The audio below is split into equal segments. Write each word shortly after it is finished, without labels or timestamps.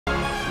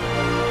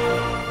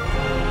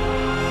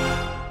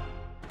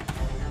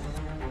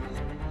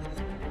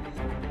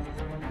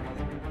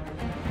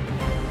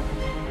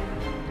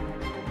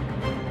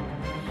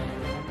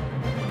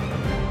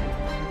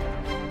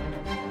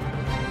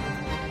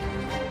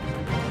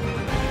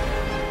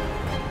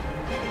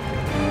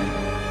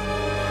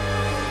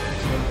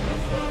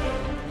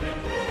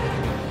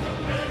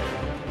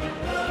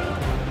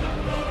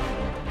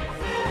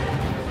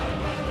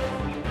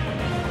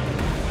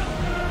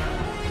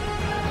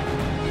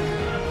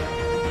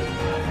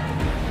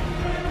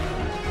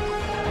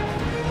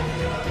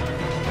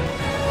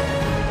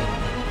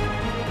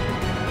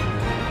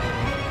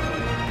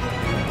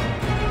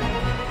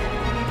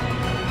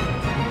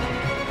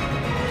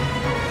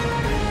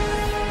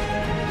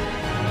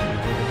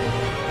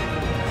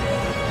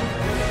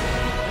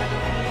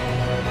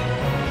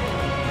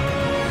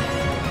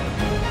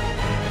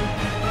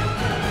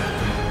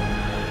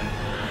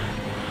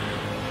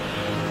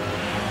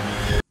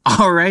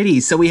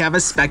Alrighty, so we have a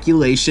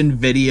speculation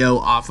video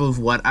off of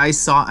what I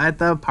saw at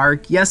the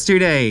park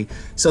yesterday.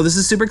 So this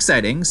is super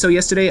exciting. So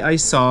yesterday I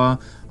saw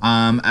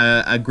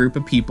a group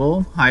of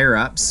people, higher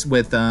ups,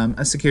 with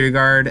a security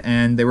guard,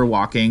 and they were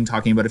walking,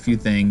 talking about a few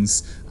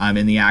things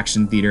in the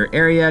action theater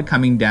area,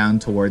 coming down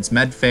towards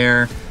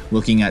Medfair,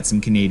 looking at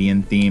some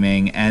Canadian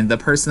theming, and the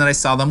person that I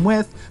saw them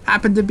with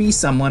happened to be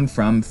someone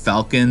from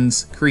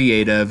Falcon's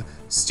Creative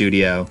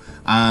Studio.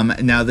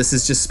 Now this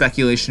is just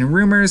speculation and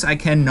rumors. I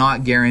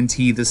cannot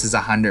guarantee this is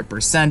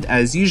 100%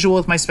 as usual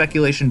with my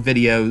speculation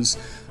videos,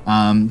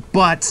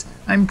 but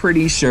I'm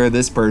pretty sure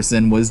this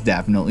person was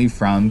definitely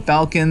from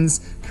Falcon's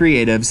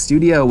Creative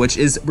Studio, which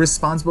is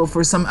responsible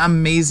for some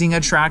amazing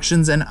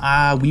attractions, and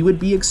we would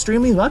be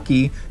extremely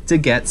lucky to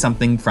get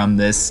something from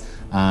this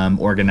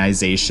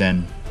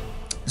organization.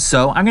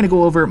 So I'm going to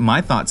go over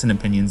my thoughts and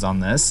opinions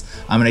on this,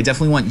 and I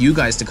definitely want you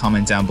guys to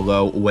comment down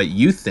below what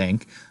you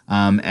think,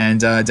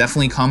 and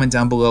definitely comment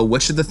down below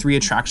which of the 3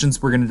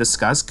 attractions we're going to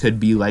discuss could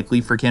be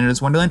likely for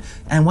Canada's Wonderland,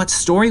 and what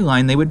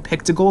storyline they would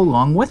pick to go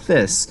along with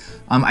this.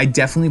 I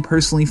definitely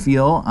personally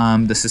feel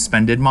the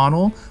suspended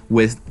model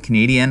with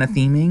Canadiana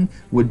theming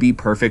would be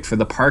perfect for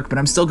the park, but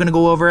I'm still going to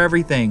go over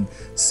everything.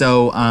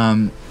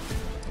 So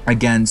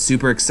again,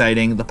 super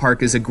exciting. The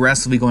park is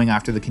aggressively going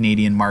after the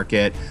Canadian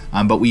market,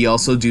 but we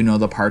also do know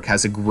the park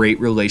has a great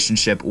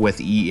relationship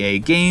with EA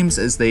Games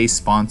as they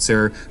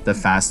sponsor the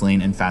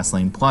Fastlane and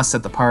Fastlane Plus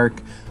at the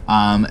park.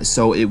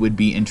 So it would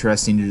be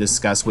interesting to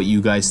discuss what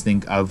you guys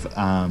think of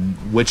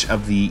which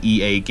of the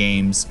EA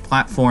Games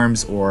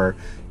platforms or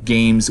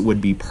games would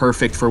be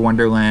perfect for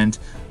Wonderland.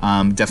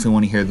 Definitely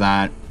want to hear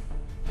that.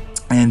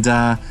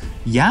 And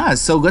yeah,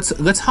 so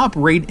let's hop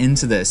right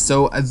into this.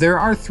 So there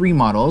are 3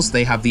 models.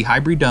 They have the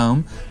Hybrid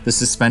Dome, the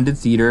Suspended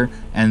Theater,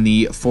 and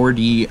the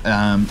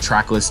 4D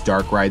trackless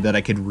dark ride that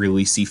I could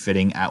really see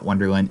fitting at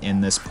Wonderland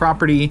in this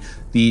property.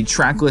 The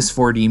trackless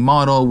 4D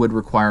model would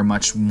require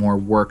much more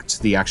work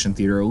to the action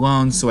theater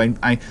alone, so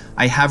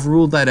I have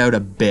ruled that out a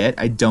bit.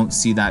 I don't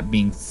see that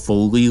being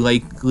fully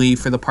likely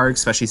for the park,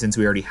 especially since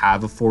we already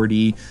have a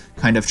 4D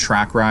kind of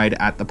track ride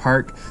at the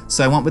park.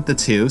 So I went with the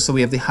 2. So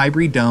we have the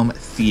Hybrid Dome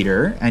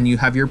Theater, and you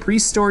have your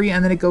pre-story,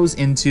 and then it goes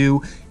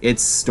into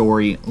its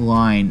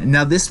storyline.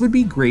 Now this would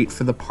be great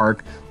for the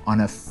park on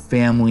a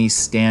family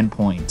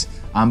standpoint.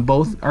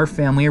 Both are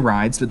family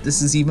rides, but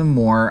this is even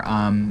more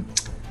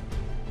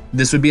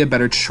this would be a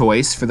better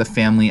choice for the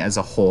family as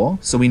a whole.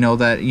 So we know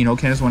that, you know,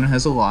 Canada's Wonderland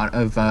has a lot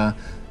of a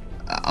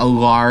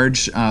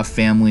large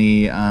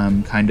family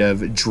kind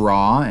of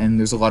draw, and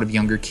there's a lot of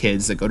younger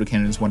kids that go to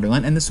Canada's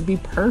Wonderland, and this would be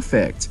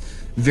perfect.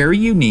 Very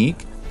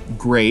unique,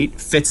 great,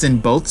 fits in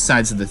both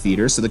sides of the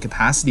theater, so the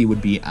capacity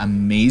would be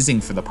amazing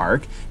for the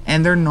park,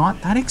 and they're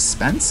not that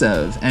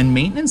expensive, and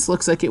maintenance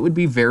looks like it would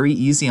be very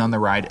easy on the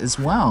ride as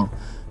well.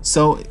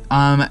 So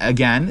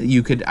again,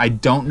 you could, I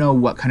don't know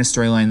what kind of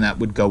storyline that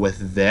would go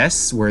with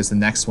this, whereas the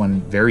next one,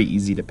 very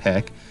easy to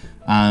pick.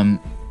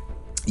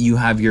 You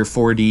have your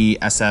 4D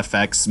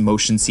SFX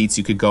motion seats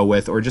you could go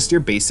with, or just your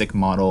basic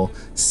model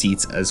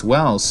seats as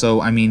well.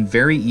 So I mean,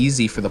 very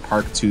easy for the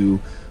park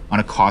to, on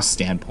a cost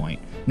standpoint.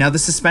 Now the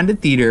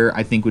Suspended Theater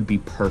I think would be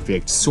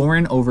perfect.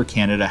 Soarin' Over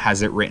Canada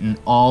has it written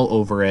all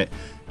over it,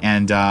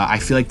 and I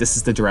feel like this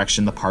is the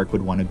direction the park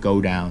would want to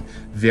go down.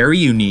 Very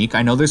unique.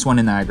 I know there's one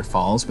in Niagara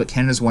Falls, but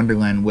Canada's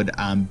Wonderland would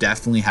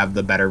definitely have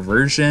the better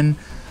version.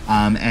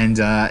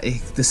 The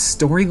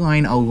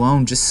storyline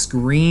alone just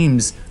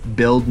screams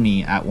build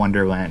me at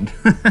Wonderland.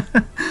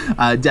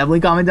 Definitely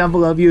comment down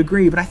below if you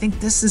agree, but I think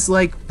this is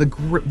like the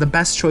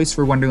best choice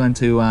for Wonderland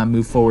to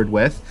move forward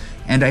with,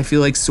 and I feel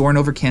like Soarin'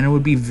 Over Canada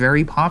would be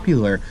very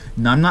popular.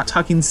 Now, I'm not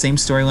talking the same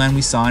storyline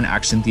we saw in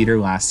Action Theater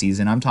last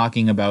season. I'm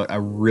talking about a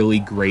really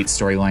great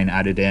storyline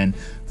added in,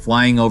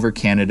 flying over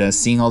Canada,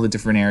 seeing all the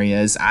different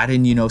areas, add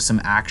in, you know,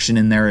 some action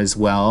in there as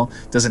well.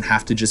 Doesn't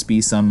have to just be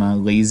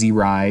some lazy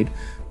ride.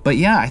 But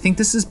yeah, I think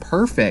this is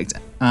perfect.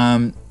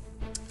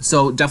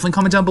 So definitely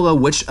comment down below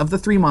which of the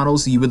 3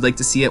 models you would like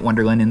to see at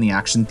Wonderland in the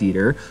Action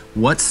Theater,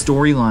 what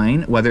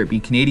storyline, whether it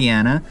be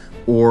Canadiana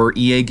or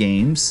EA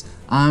Games,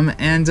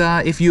 and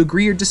if you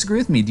agree or disagree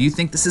with me. Do you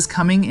think this is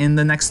coming in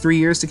the next 3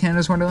 years to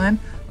Canada's Wonderland?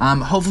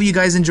 Hopefully you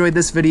guys enjoyed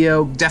this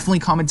video. Definitely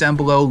comment down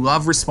below.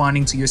 Love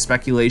responding to your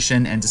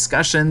speculation and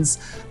discussions.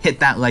 Hit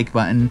that like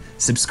button.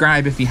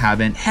 Subscribe if you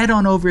haven't. Head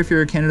on over if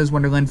you're a Canada's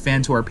Wonderland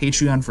fan to our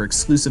Patreon for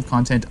exclusive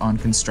content on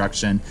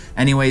construction.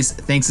 Anyways,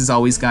 thanks as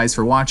always guys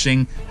for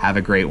watching. Have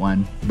a great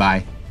one.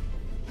 Bye.